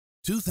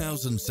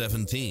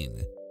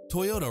2017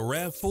 Toyota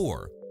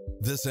RAV4.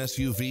 This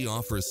SUV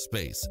offers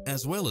space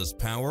as well as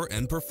power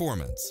and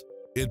performance.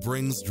 It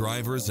brings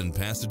drivers and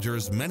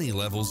passengers many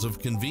levels of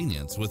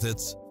convenience with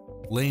its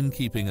lane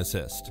keeping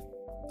assist,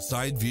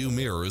 side view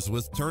mirrors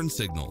with turn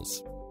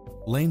signals,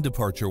 lane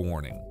departure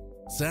warning,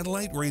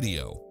 satellite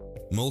radio,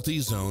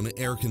 multi-zone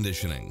air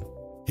conditioning,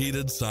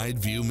 heated side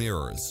view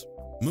mirrors,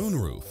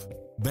 moonroof,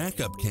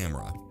 backup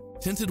camera,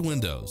 tinted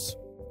windows,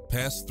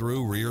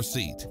 pass-through rear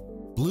seat,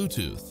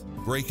 Bluetooth,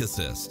 brake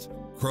assist,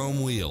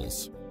 chrome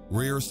wheels,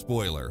 rear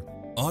spoiler,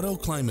 auto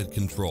climate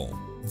control.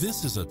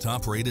 This is a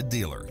top-rated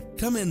dealer.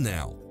 Come in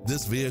now.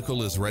 This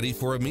vehicle is ready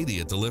for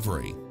immediate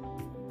delivery.